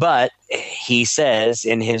am. But he says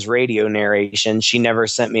in his radio narration, she never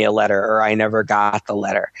sent me a letter, or I never got the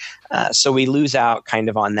letter. So we lose out kind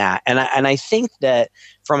of on that. And I think that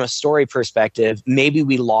from a story perspective, maybe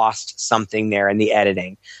we lost something there in the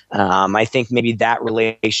editing. I think maybe that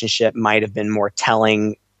relationship might have been more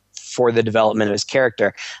telling for the development of his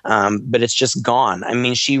character, but it's just gone. I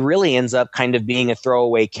mean, she really ends up kind of being a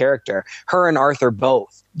throwaway character. Her and Arthur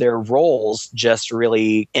both. Their roles just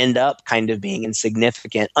really end up kind of being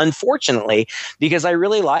insignificant, unfortunately, because I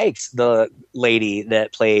really liked the lady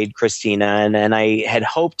that played Christina, and I had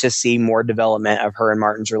hoped to see more development of her and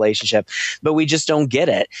Martin's relationship, but we just don't get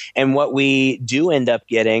it. And what we do end up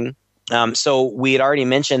getting, so we had already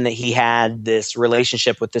mentioned that he had this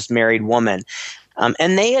relationship with this married woman.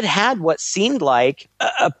 And they had what seemed like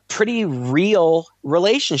a pretty real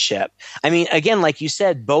relationship. I mean, again, like you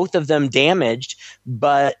said, both of them damaged,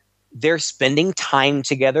 but they're spending time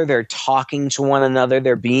together. They're talking to one another.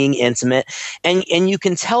 They're being intimate. And you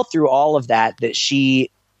can tell through all of that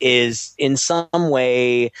she is in some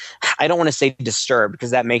way, I don't want to say disturbed because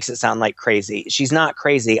that makes it sound like crazy. She's not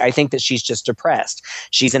crazy. I think that she's just depressed.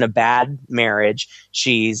 She's in a bad marriage.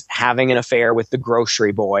 She's having an affair with the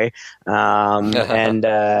grocery boy.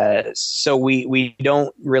 So we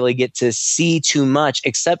don't really get to see too much,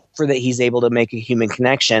 except for that he's able to make a human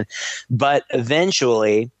connection. But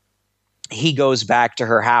eventually, he goes back to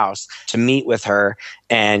her house to meet with her,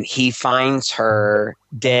 and he finds her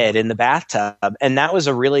dead in the bathtub. And that was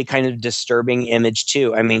a really kind of disturbing image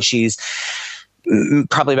too. I mean, she's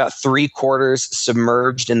probably about 3/4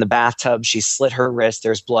 submerged in the bathtub. She slit her wrist.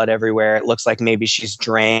 There's blood everywhere. It looks like maybe she's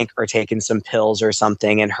drank or taken some pills or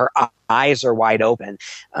something, and her eyes are wide open.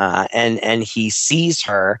 And he sees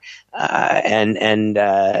her, and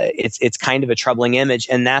it's kind of a troubling image.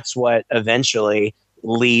 And that's what eventually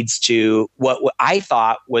leads to what I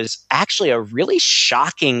thought was actually a really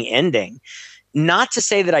shocking ending. Not to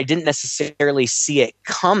say that I didn't necessarily see it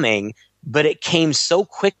coming, but it came so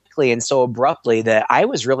quickly and so abruptly that I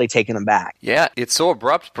was really taken aback. Yeah, it's so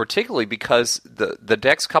abrupt, particularly because the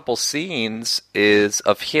next couple scenes is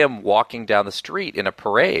of him walking down the street in a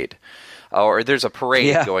parade. Or there's a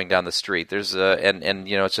parade going down the street. There's and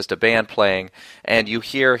you know, it's just a band playing, and you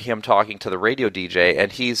hear him talking to the radio DJ,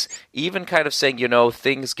 and he's even kind of saying, you know,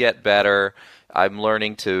 things get better. I'm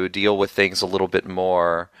learning to deal with things a little bit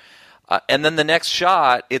more. And then the next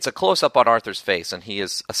shot, it's a close-up on Arthur's face, and he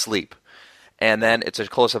is asleep. And then it's a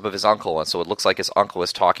close-up of his uncle, and so it looks like his uncle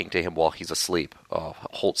is talking to him while he's asleep.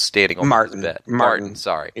 Holt standing over his bed. Martin,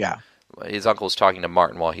 sorry. Yeah. His uncle is talking to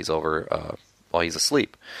Martin while he's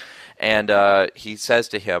asleep. And he says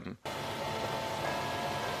to him,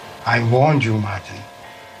 I warned you, Martin.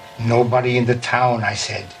 Nobody in the town, I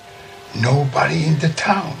said. Nobody in the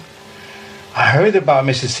town. I heard about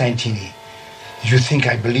Mrs. Santini. You think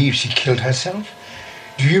I believe she killed herself?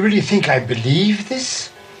 Do you really think I believe this?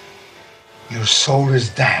 Your soul is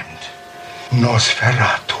damned.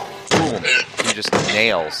 Nosferatu. Boom. He just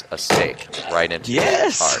nails a stake right into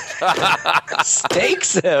his heart.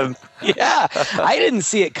 Stakes him. Yeah. I didn't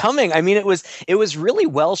see it coming. I mean, it was really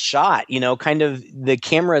well shot, you know, kind of the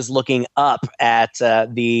camera is looking up at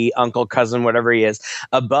the uncle, cousin, whatever he is,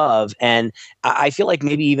 above. And I feel like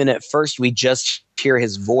maybe even at first we just hear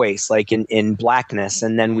his voice like in blackness,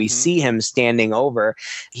 and then we see him standing over.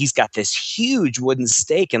 He's got this huge wooden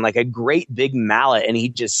stake and like a great big mallet, and he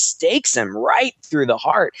just stakes him right through the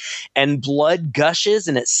heart, and blood gushes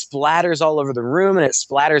and it splatters all over the room, and it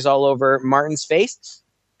splatters all over Martin's face,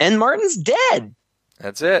 and Martin's dead.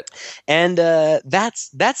 That's it. And that's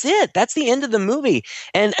it. That's the end of the movie.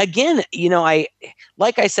 And again, you know,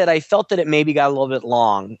 like I said, I felt that it maybe got a little bit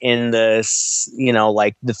long in this, you know,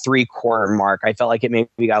 like the 3/4 mark. I felt like it maybe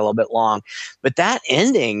got a little bit long. But that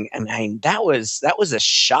ending, I mean, that was a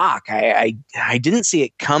shock. I didn't see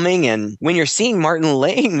it coming. And when you're seeing Martin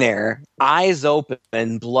laying there, eyes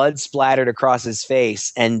open, blood splattered across his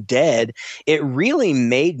face and dead, it really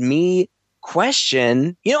made me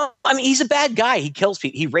question, you know, I mean, he's a bad guy. He kills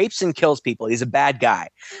people. He rapes and kills people. He's a bad guy.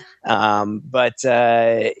 But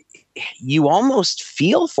you almost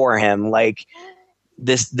feel for him, like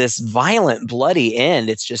this violent, bloody end.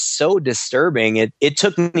 It's just so disturbing. It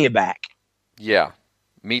took me aback. Yeah,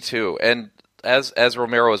 me too. And as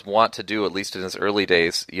Romero is wont to do, at least in his early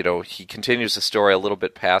days, you know, he continues the story a little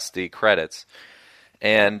bit past the credits.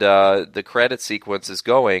 And the credit sequence is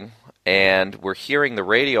going, and we're hearing the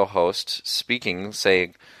radio host speaking,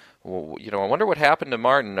 saying, well, you know, I wonder what happened to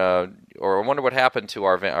Martin, or I wonder what happened to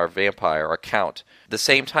our vampire, our count. At the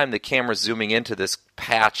same time, the camera's zooming into this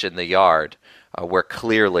patch in the yard where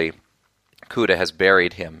clearly Cuda has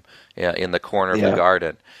buried him in the corner of the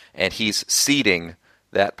garden, and he's seeding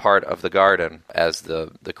that part of the garden as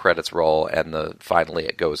the credits roll, and finally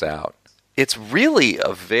it goes out. It's really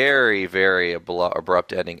a very, very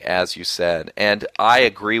abrupt ending, as you said, and I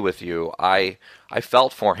agree with you. I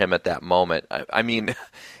felt for him at that moment. I mean,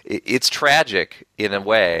 it's tragic in a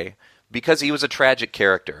way because he was a tragic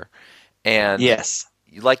character, and yes,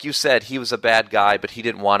 like you said, he was a bad guy, but he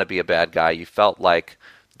didn't want to be a bad guy. You felt like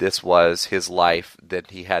this was his life,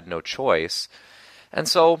 that he had no choice, and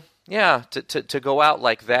so yeah, to go out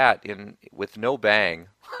like that with no bang.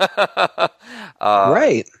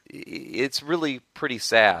 Right. It's really pretty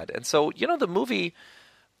sad. And so, you know, the movie,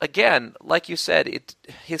 again, like you said,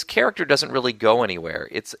 his character doesn't really go anywhere.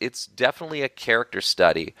 It's definitely a character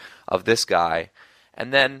study of this guy.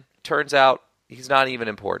 And then turns out he's not even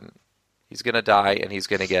important. He's going to die, and he's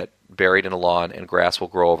going to get buried in a lawn, and grass will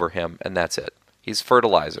grow over him, and that's it. He's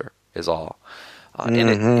fertilizer is all. And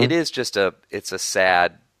it is just it's a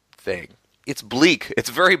sad thing. It's bleak. It's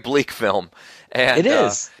a very bleak film. And, it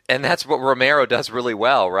is. And that's what Romero does really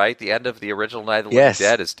well, right? The end of the original Night of the Living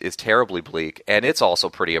Dead is terribly bleak, and it's also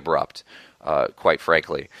pretty abrupt, quite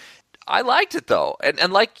frankly. I liked it, though.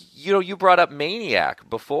 And like, you brought up Maniac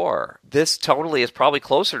before. This tonally is probably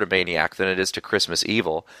closer to Maniac than it is to Christmas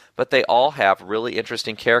Evil, but they all have really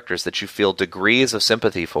interesting characters that you feel degrees of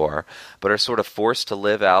sympathy for, but are sort of forced to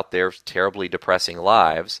live out their terribly depressing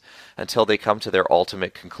lives until they come to their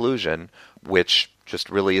ultimate conclusion, which just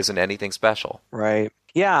really isn't anything special. Right.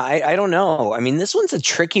 Yeah, I don't know. I mean, this one's a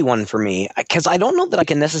tricky one for me because I don't know that I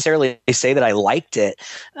can necessarily say that I liked it.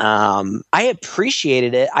 I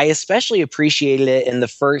appreciated it. I especially appreciated it in the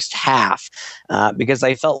first half because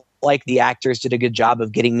I felt like the actors did a good job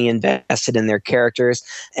of getting me invested in their characters.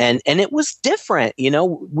 And it was different.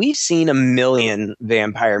 We've seen a million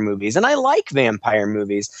vampire movies, and I like vampire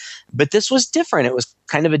movies, but this was different. It was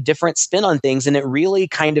kind of a different spin on things, and it really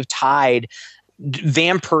kind of tied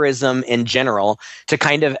vampirism in general to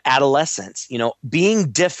kind of adolescence, being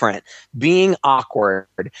different, being awkward,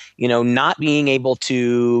 not being able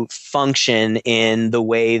to function in the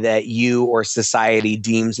way that you or society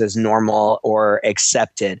deems as normal or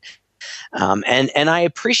accepted. And I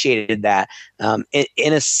appreciated that.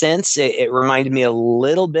 In a sense, it reminded me a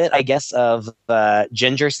little bit, I guess, of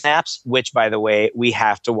Ginger Snaps, which, by the way, we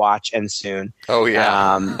have to watch and soon. Oh,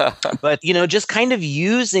 yeah. But, just kind of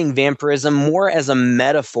using vampirism more as a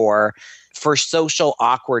metaphor for social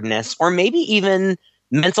awkwardness or maybe even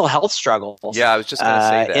mental health struggles. Yeah, I was just going to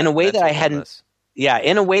say that. In a way that I hadn't. Yeah,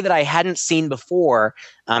 in a way that I hadn't seen before,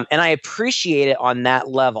 and I appreciate it on that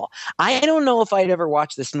level. I don't know if I'd ever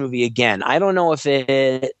watch this movie again. I don't know if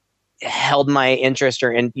it held my interest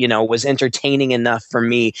or was entertaining enough for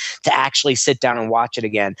me to actually sit down and watch it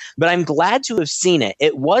again. But I'm glad to have seen it.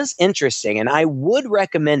 It was interesting, and I would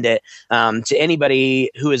recommend it to anybody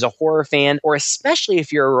who is a horror fan, or especially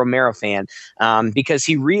if you're a Romero fan, because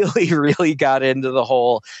he really, really got into the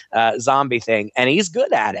whole zombie thing, and he's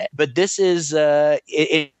good at it. But this is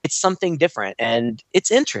it's something different, and it's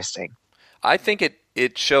interesting. I think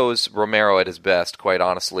it shows Romero at his best, quite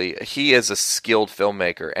honestly. He is a skilled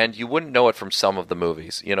filmmaker, and you wouldn't know it from some of the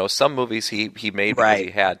movies. Some movies he made because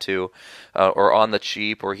he had to, or on the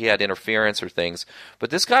cheap, or he had interference or things. But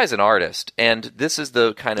this guy's an artist, and this is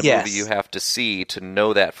the kind of movie you have to see to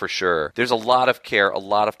know that for sure. There's a lot of care, a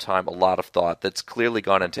lot of time, a lot of thought that's clearly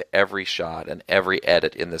gone into every shot and every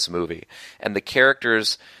edit in this movie. And the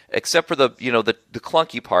characters, except for the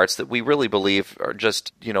clunky parts that we really believe are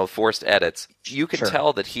just, forced edits, you can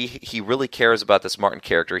tell that he really cares about this Martin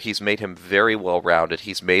character. He's made him very well-rounded.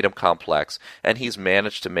 He's made him complex, and he's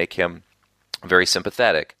managed to make him very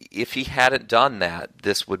sympathetic. If he hadn't done that,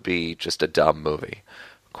 this would be just a dumb movie,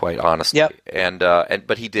 quite honestly. Yep.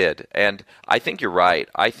 But he did. And I think you're right.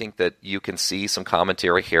 I think that you can see some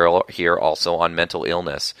commentary here also on mental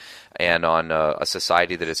illness and on a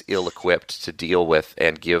society that is ill-equipped to deal with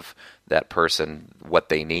and give that person what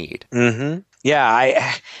they need. Mm-hmm.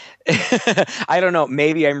 Yeah, I don't know.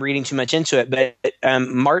 Maybe I'm reading too much into it, but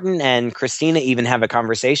Martin and Christina even have a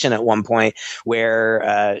conversation at one point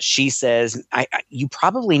where she says, you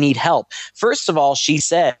probably need help. First of all, she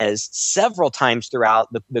says several times throughout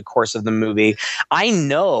the course of the movie, I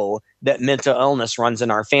know that mental illness runs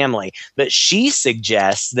in our family, but she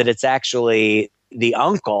suggests that it's actually the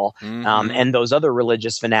uncle and those other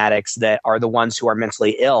religious fanatics that are the ones who are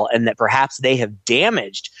mentally ill, and that perhaps they have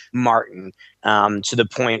damaged Martin to the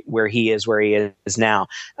point where he is now.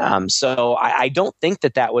 So I don't think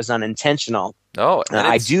that was unintentional. No,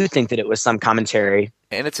 I do think that it was some commentary.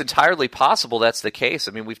 And it's entirely possible that's the case.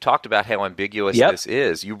 I mean, we've talked about how ambiguous this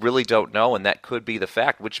is. You really don't know, and that could be the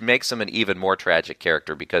fact, which makes him an even more tragic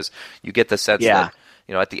character because you get the sense that,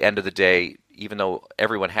 at the end of the day, even though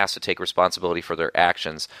everyone has to take responsibility for their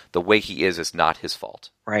actions, the way he is not his fault.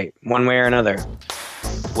 Right, one way or another.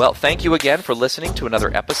 Well, thank you again for listening to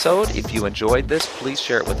another episode. If you enjoyed this, please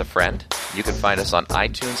share it with a friend. You can find us on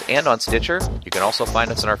iTunes and on Stitcher. You can also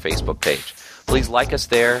find us on our Facebook page. Please like us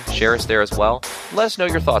there, share us there as well. Let us know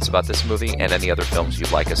your thoughts about this movie and any other films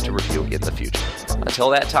you'd like us to review in the future. Until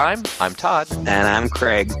that time, I'm Todd. And I'm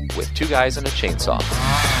Craig. With Two Guys and a Chainsaw.